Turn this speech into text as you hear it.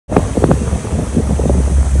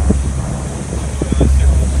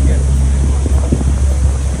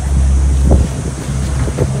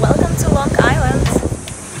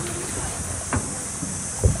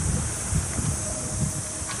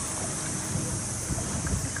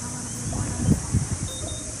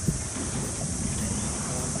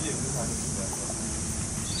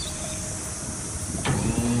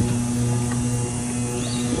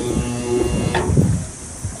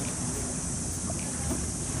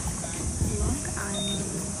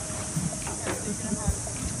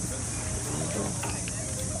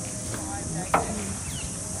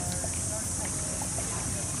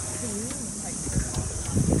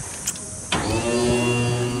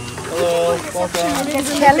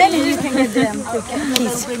Just tell them and you can get them.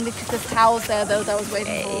 Please bring the towels there, those I was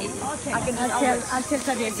waiting for. Okay. I'll tell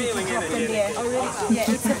Tadia to drop them there.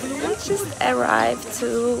 Yeah, it's a blue. We just arrived to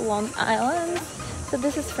Long Island. So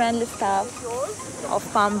this is friendly staff of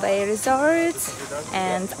Palm Bay Resorts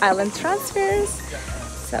and island transfers.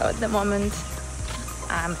 So at the moment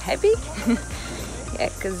I'm happy. Yeah,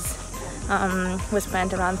 because we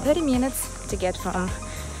spent around 30 minutes to get from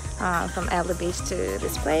Ellie Beach to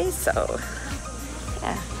this place. So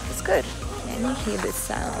yeah, it's good. And you hear this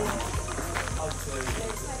sound.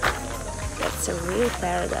 That's a real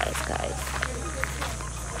paradise, guys.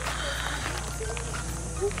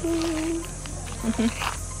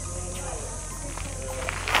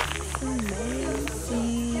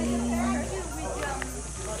 Amazing.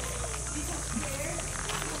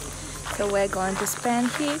 So we're going to spend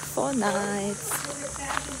here 4 nights.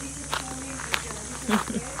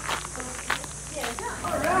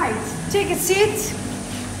 Alright, take a seat.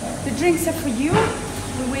 The drinks are for you.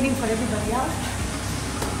 We're waiting for everybody else.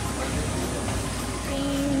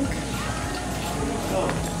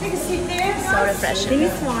 Take a seat there. So refreshing.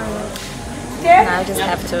 There. Now I just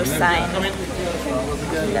have to sign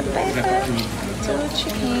the paper to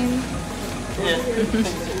check in.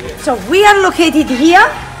 So we are located here.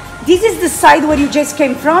 This is the side where you just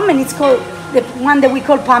came from, and it's called the one that we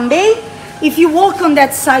call Palm Bay. If you walk on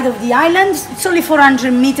that side of the island, it's only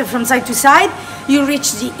 400 meters from side to side, you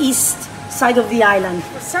reach the east side of the island.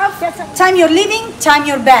 Time you're leaving, time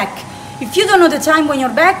you're back. If you don't know the time when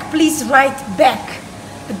you're back, please write back.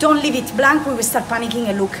 But don't leave it blank, we will start panicking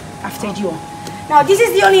and look after you. Now, this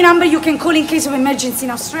is the only number you can call in case of emergency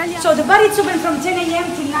in Australia. So the bar is open from 10 a.m.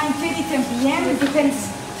 till 9:30, 10 p.m. It depends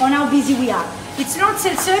on how busy we are. It's not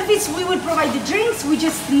self-service, we will provide the drinks, we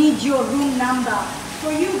just need your room number.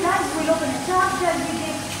 For you guys, we'll open a tab that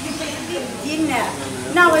you can eat dinner.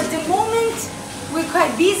 Now, at the moment, we're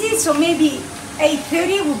quite busy, so maybe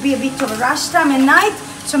 8:30 will be a bit of a rush time at night,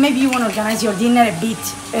 so maybe you want to organize your dinner a bit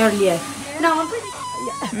earlier. Now, I'm pretty...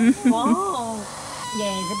 Wow.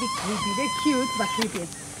 Yeah, it's a bit creepy. They're cute, but creepy.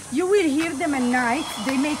 You will hear them at night.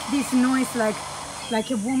 They make this noise like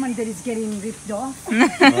a woman that is getting ripped off.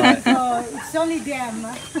 Right. So it's only them.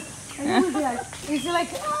 And you will be like, it's like,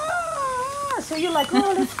 ah! So you're like,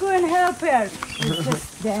 oh, let's go and help her. It's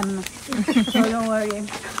just them. So don't worry.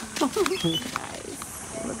 Guys,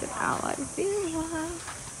 look at how I feel.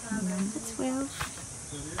 Number 12.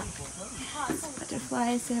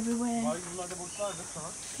 Butterflies everywhere.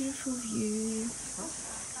 Beautiful view.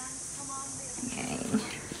 Okay.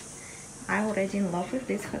 I'm already in love with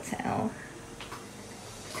this hotel.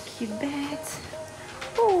 Cute bed.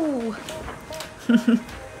 Oh.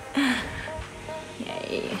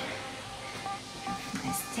 Yay.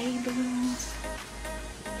 Nice tables.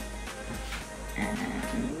 And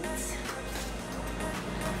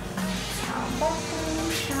bathroom,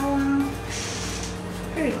 shower.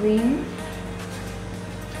 Very clean.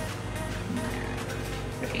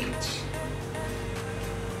 Fridge.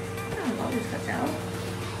 I love this hotel.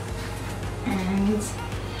 And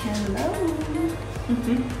hello.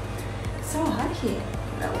 So hot here.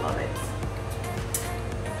 I love it.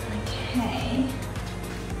 Okay.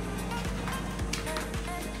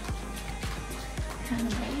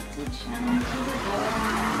 Can't wait to jump to the water.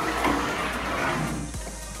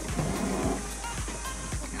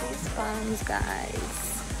 Nice buns, guys.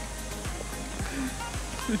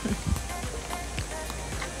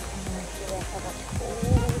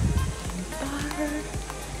 Bar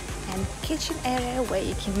and kitchen area where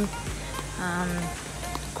you can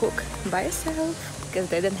cook by yourself, because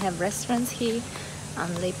they don't have restaurants here,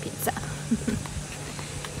 only pizza.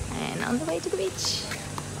 And on the way to the beach.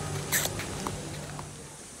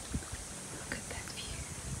 Look at that view.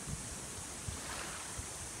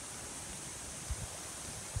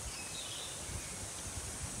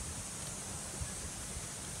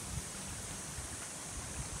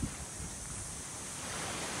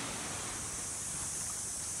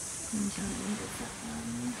 Enjoying the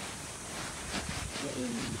sun.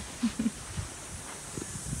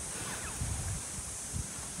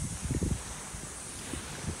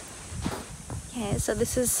 Okay, so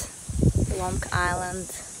this is Long Island,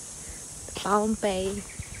 the Palm Bay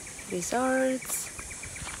Resorts.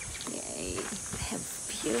 Yay, they have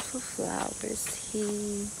beautiful flowers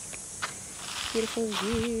here, beautiful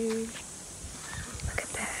view. Look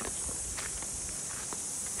at that.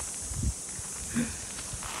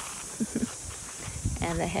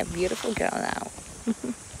 And they have beautiful girl now.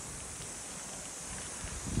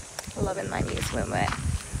 Loving my new swimwear.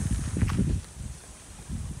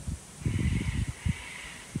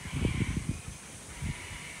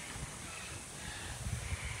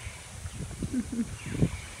 Okay.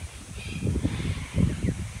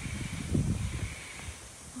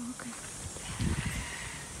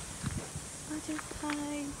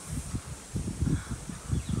 Butterflies.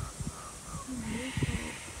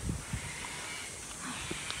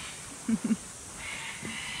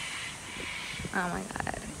 Oh my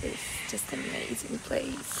god, it's just an amazing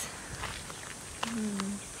place.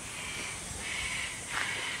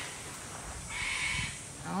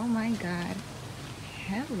 Oh my god.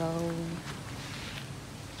 Hello.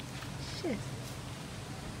 Shit.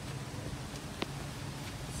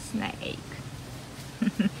 Snake.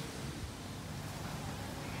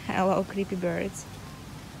 Hello, creepy birds.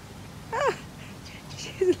 Ah,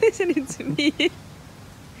 she's listening to me.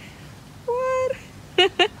 What?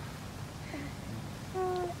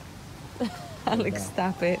 Alex,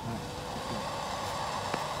 stop it.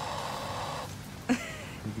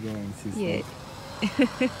 Yeah.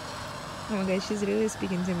 Oh my god, she's really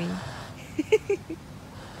speaking to me.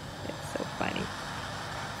 That's so funny.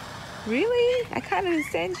 Really? I can't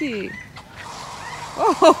understand you.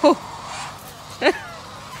 Oh!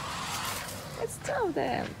 Let's tell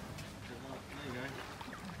them.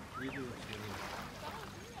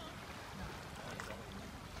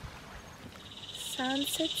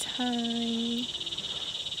 Sunset time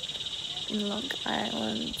in Long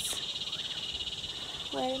Island.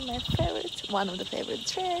 Wearing my favorite, one of the favorite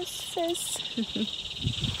dresses.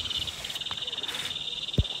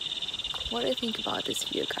 What do you think about this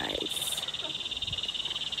view, guys?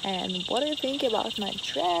 And what do you think about my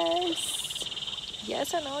dress?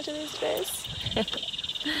 Yes or no to this dress?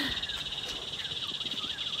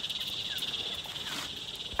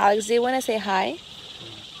 Alex, do you want to say hi?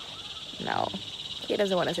 No, he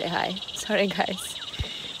doesn't want to say hi. Sorry, guys.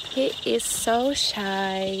 He is so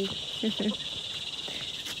shy.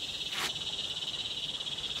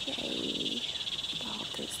 Yay, about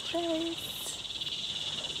this dress.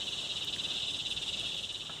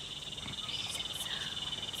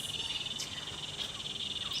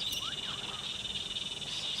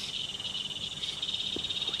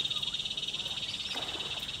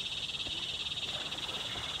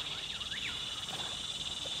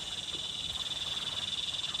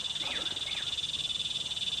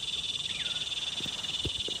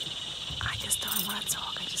 I just don't want to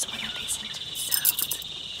talk, I just want to listen to the sound.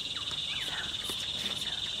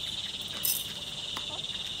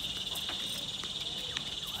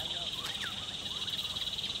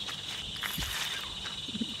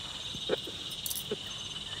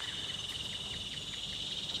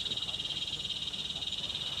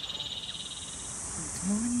 Good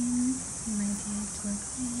morning, my DHQ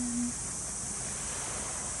friends.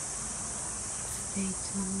 It's day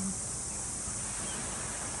 2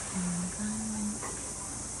 in Long Island.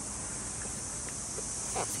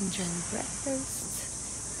 Just enjoying breakfast,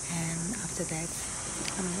 and after that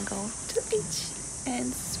I'm gonna go to the beach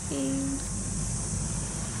and swim.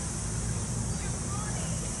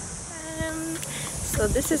 So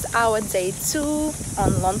this is our day 2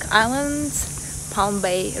 on Long Island, Palm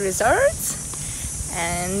Bay Resort,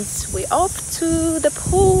 and we're off to the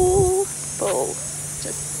pool,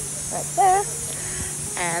 just right there,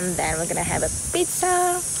 and then we're gonna have a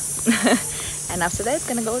pizza, and after that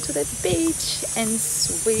gonna go to the beach and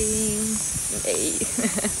swim. Yay.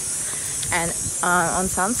 And on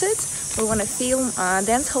sunset we want to film a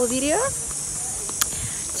dance hall video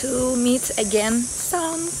to meet again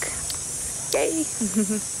song. Yay.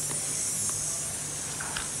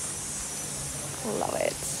 Love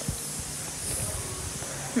it.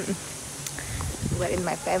 Wearing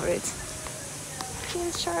my favorite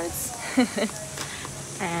jean shorts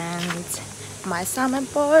and my summer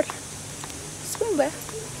board swimwear.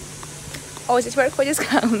 Aussie Twerk for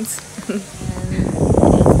discounts.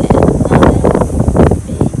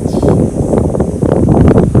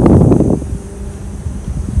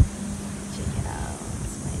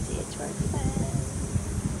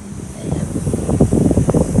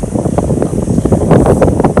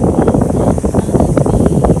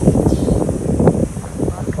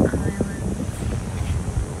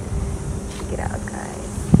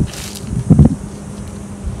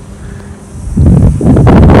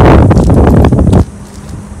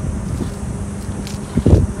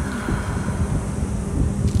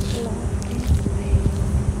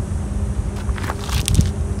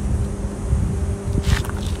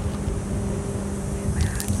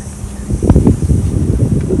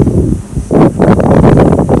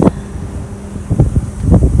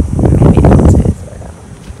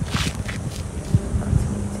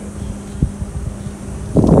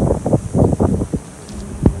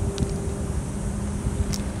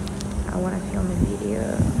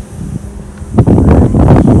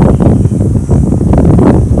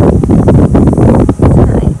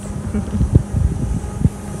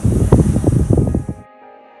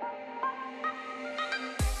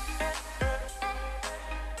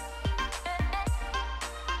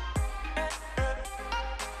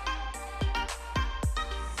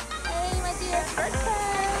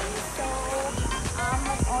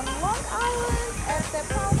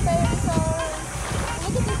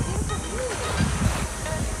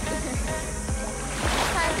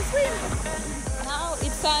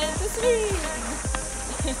 swing!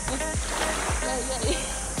 Yay, yay!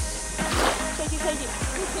 Take it, take it!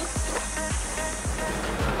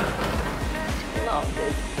 Love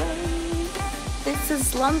this place! This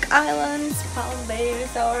is Long Island Palm Bay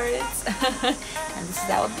Resort, and this is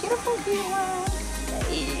our beautiful villa.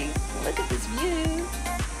 Hey, look at this view!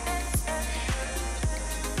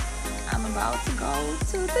 I'm about to go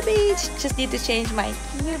to the beach. Just need to change my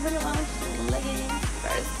very long leggings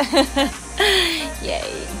first.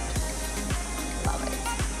 Yay! Love it.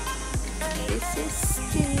 This is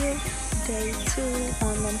still day 2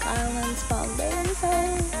 on Long Island Palm Bay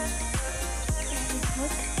Resort.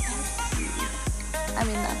 Look at that view. I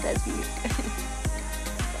mean, not that view.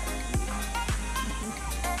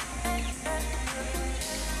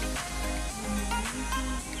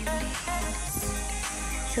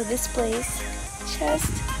 So this place,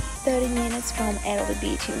 just 30 minutes from Adelaide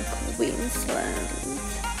Beach in Queensland.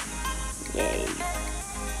 Yay!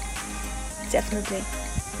 Definitely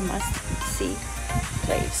must see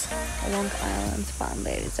place, Long Island Palm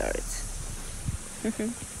Bay Resort.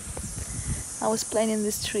 I was planning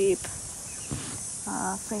this trip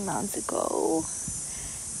 3 months ago,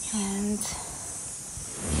 and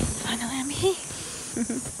finally I'm here.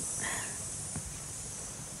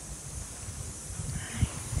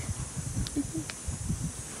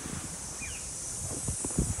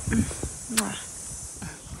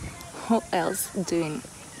 Who else doing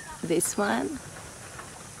this one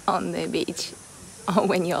on the beach or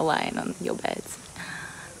when you're lying on your bed?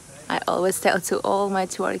 I always tell to all my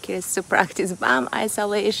twerkers to practice bum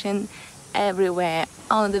isolation everywhere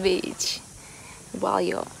on the beach while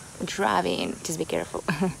you're driving. Just be careful.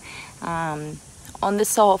 On the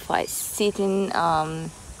sofa, sitting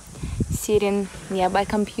nearby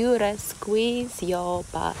computer, squeeze your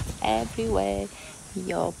butt everywhere.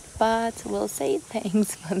 Your butt will say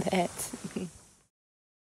thanks for that.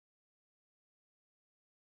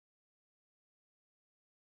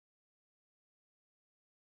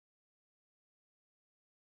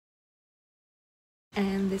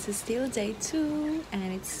 And this is still day 2,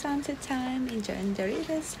 and it's sunset time, enjoying the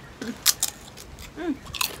rivers.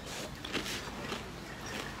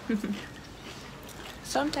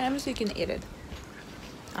 Sometimes you can eat it.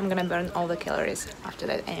 I'm gonna burn all the calories after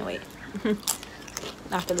that anyway.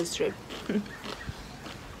 After this trip.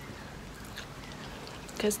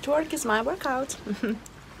 Because twerk is my workout.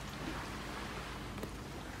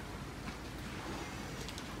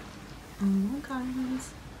 Long Island,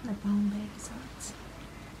 the Palm Bay Resort.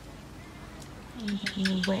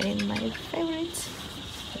 I'm wearing my favorite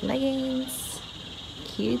leggings.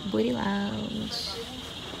 Cute booty lounge.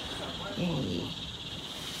 Yay.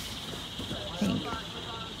 I think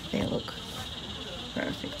they look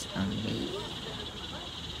perfect on me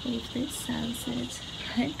with this sunset,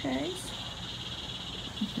 right guys?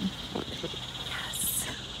 Yes.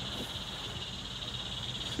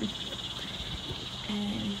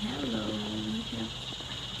 And hello, yes.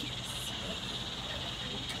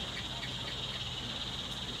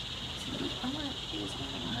 Oh my, here's my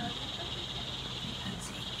one. Let's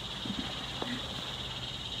see.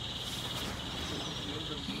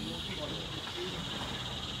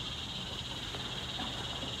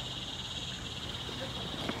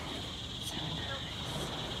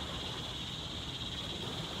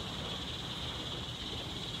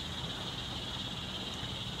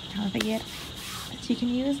 Don't forget that you can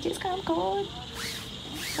use discount code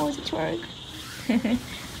Aussie Twerk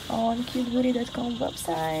on cutebooty.com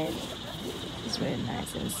website. It's really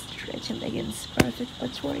nice and stretchy leggings, perfect for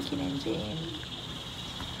twerking and gym.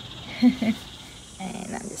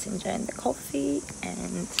 And I'm just enjoying the coffee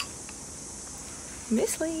and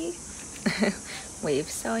muesli with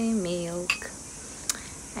soy milk.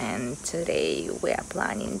 And today we are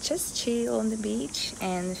planning just chill on the beach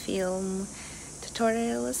and film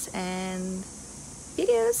tutorials and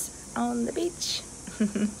videos on the beach.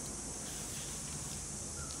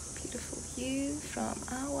 Beautiful view from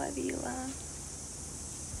our villa.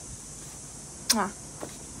 Mwah.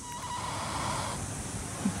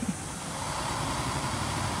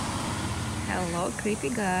 Hello, creepy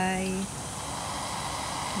guy.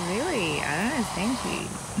 Really? I don't understand you.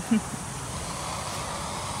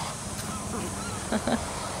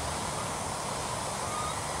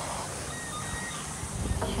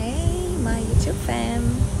 Hey, my YouTube fam,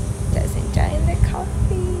 just enjoying the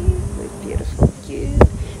coffee with beautiful view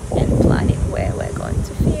and planning where we're going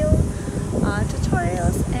to film our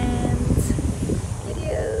tutorials and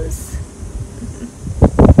videos.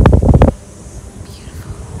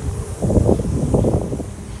 Beautiful.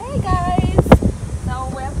 Hey guys, so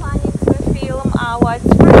we're planning to film our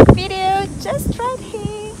twerk video just right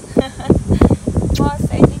here. Well,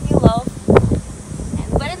 say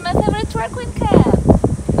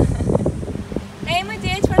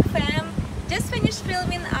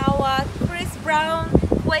Brown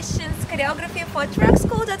questions choreography for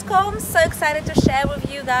twerkschool.com. So excited to share with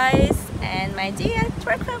you guys and my dear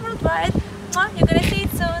twerk fam worldwide. You're gonna see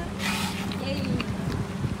it soon. Yay!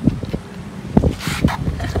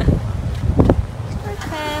 Twerk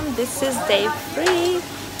fam, this is day 3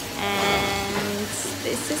 and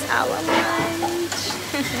this is our lunch.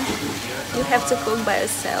 You have to cook by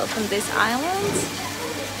yourself on this island.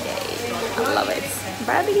 Yay! I love it.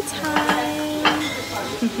 Barbie time.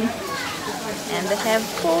 And they have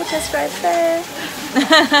pool just right there.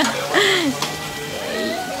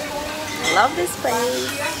 Love this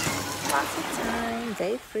place. Lots of time.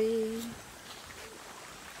 Day 3.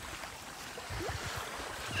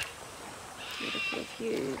 Beautiful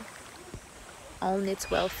view. Only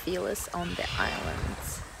 12 villas on the island.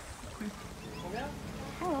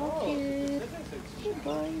 Hello, cute. Good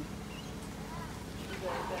boy.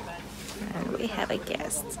 And we have a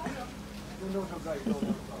guest.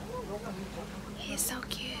 He's so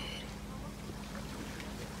cute.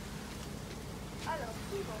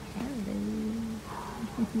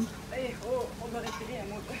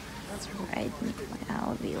 That's right,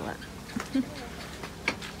 our villa.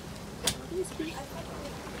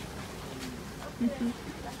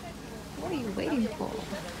 What are you waiting for?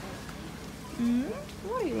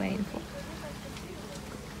 What are you waiting for?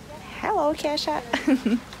 Hello, Kesha.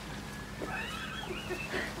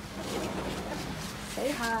 Say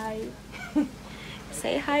hi.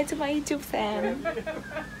 Say hi to my YouTube fam.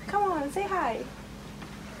 Come on, say hi.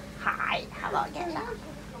 Hi. Hello, Kesha.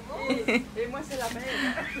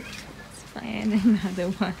 Let's find another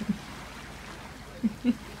one.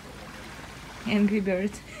 Angry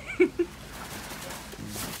bird. Take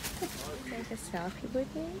a selfie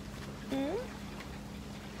with me?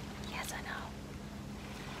 Yes or no?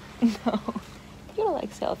 No. You don't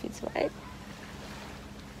like selfies, right?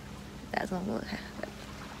 That's what will happen.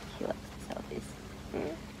 He likes selfies.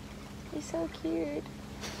 He's so cute.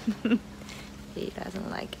 He doesn't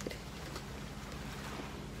like it.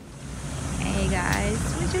 Hey guys,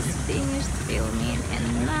 we just finished filming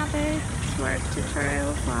another twerk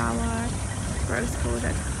tutorial for our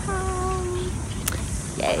twerkschool.com.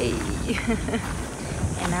 Yay!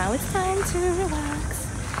 And now it's time to relax.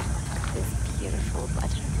 This beautiful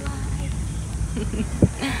butterfly.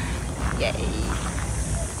 Yay!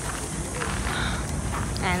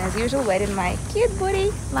 And as usual, wearing my cute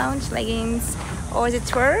booty lounge leggings or the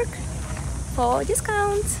twerk for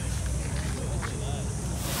discount.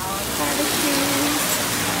 Barbecues.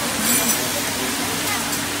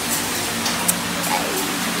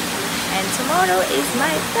 And tomorrow is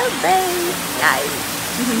my birthday. Yay!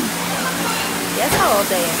 Guess how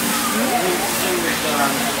old I am?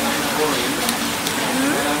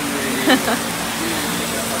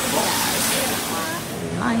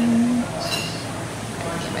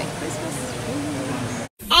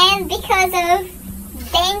 And because of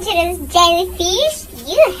dangerous jellyfish,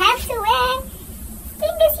 you have to wear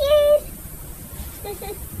finger shoes.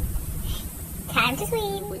 Time to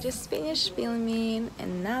swim. We just finished filming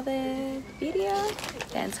another video,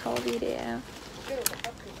 dance hall video,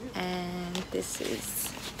 and this is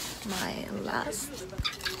my last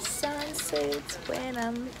sunset when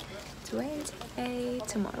I'm 28.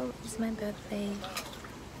 Tomorrow is my birthday.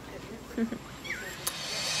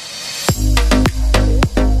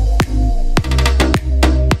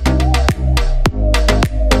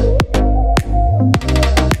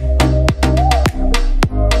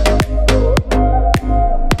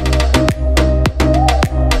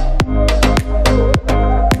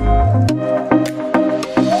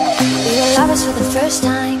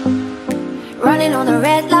 Running on the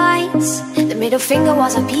red lights, the middle finger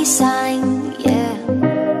was a peace sign, yeah.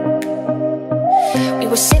 We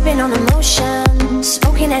were sipping on emotion,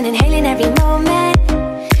 smoking and inhaling every moment.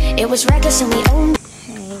 It was reckless and we owned.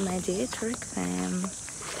 Hey my dear twerk fam,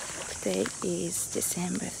 today is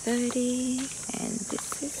December 30 and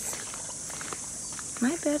this is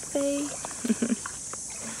my birthday.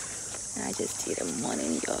 I just did a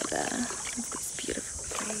morning yoga at this beautiful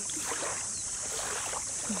place.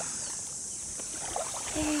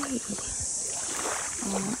 Yay!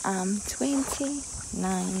 And I'm 29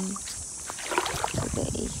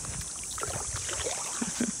 today.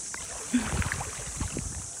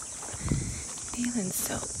 Feeling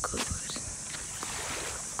so good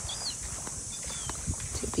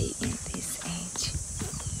to be in this age.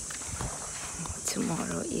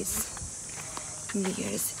 Tomorrow is New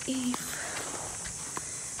Year's Eve.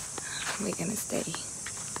 We're gonna stay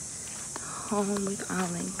home with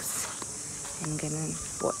Alex and gonna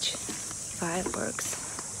watch fireworks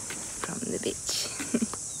from the beach,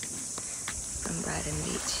 from Brighton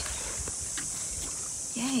Beach.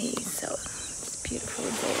 Yay! So beautiful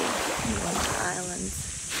day on the island.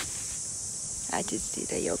 I just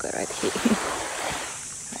did a yoga right here.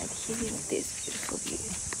 Right here with this beautiful view.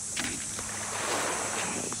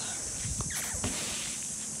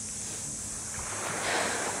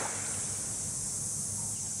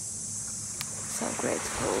 So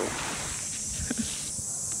grateful.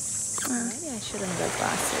 Maybe I shouldn't wear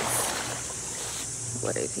glasses.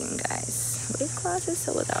 What do you think, guys? With glasses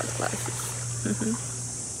or without glasses?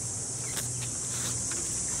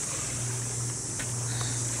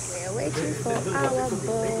 We're waiting for our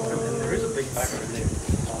boat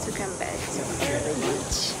to come back to the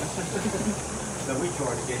beach. Where we're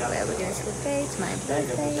gonna celebrate my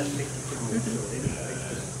birthday.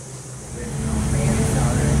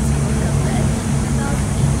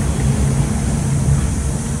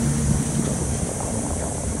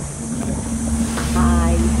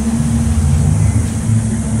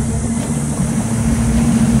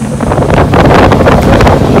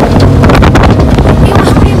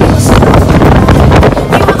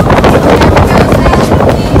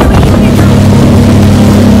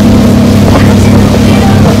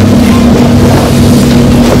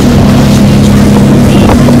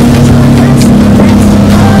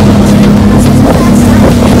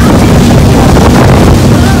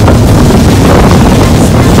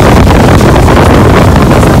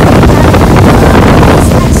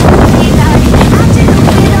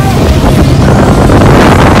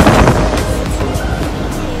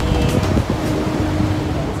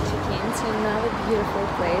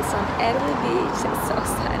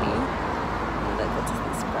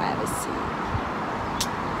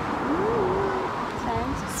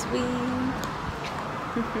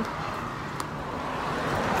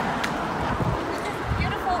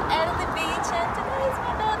 Beautiful Adelaide Beach, and today is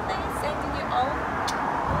my birthday. Sending you all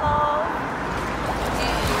love.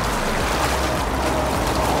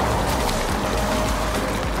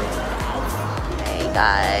 Hey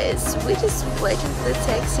guys, we just waited for the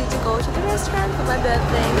taxi to go to the restaurant for my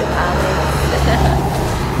birthday with Alex.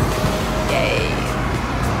 Yay!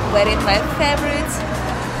 Wearing my favorite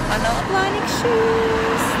monoblonic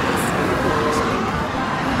shoes.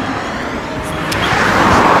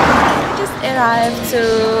 Arrived to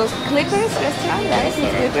Clippers restaurant, right?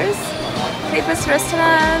 Clippers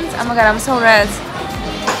restaurant. Oh my god, I'm so red.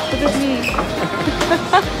 Look at me.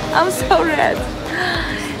 I'm so red.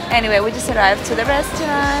 Anyway, we just arrived to the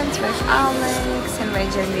restaurant with Alex and we're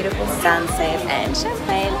enjoying beautiful sunset and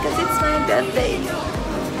champagne because it's my birthday.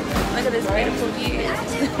 Look at this beautiful view.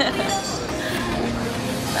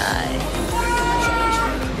 Nice.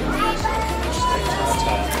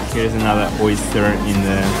 Here's another oyster in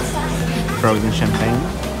the frozen champagne.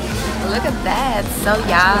 Look at that, so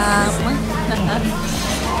yum!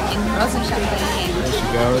 In frozen champagne. There she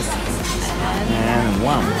goes. And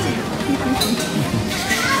one.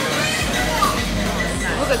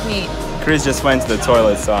 Look at me. Kris just went to the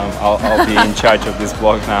toilet, so I'll be in charge of this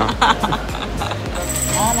vlog now.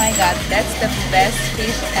 Oh my god, that's the best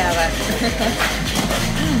fish ever.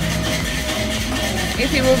 If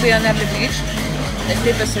you will be on the beach, the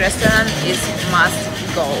Clippers restaurant is must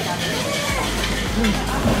go.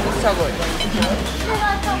 So good.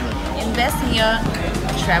 Invest in your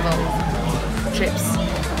travel trips.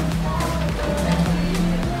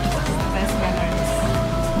 Best memories.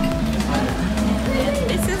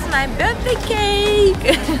 This is my birthday cake.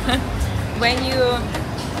 When you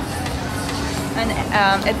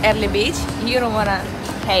at Early Beach, you don't wanna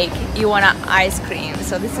cake, you wanna ice cream.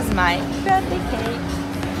 So this is my birthday cake.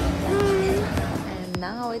 And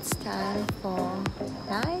now it's time for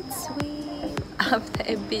night swim. After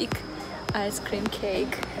a big ice cream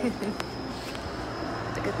cake.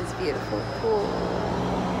 Look at this beautiful pool.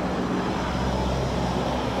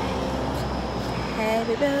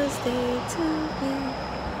 Happy birthday to me.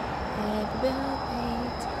 Happy birthday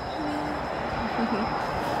to me.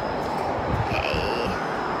 Hey.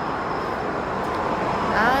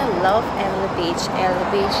 I love Adelaide Beach.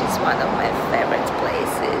 Adelaide Beach is one of my favorite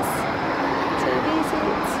places to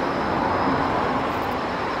visit.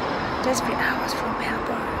 Just 3 hours from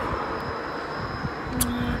Melbourne.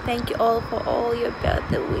 Thank you all for all your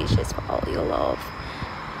birthday wishes, for all your love.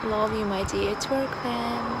 Love you, my dear Twerk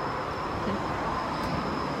fam.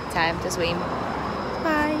 Time to swim.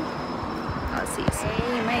 Bye. I'll see you soon.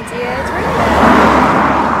 Hey, my dear Twerk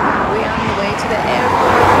fam. We're on the way to the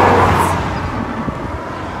airport.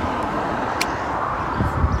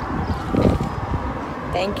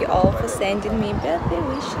 Thank you all for sending me birthday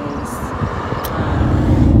wishes.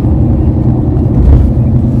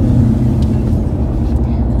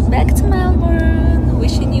 Back to Melbourne,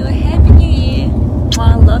 wishing you a happy new year.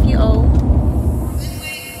 I love you all.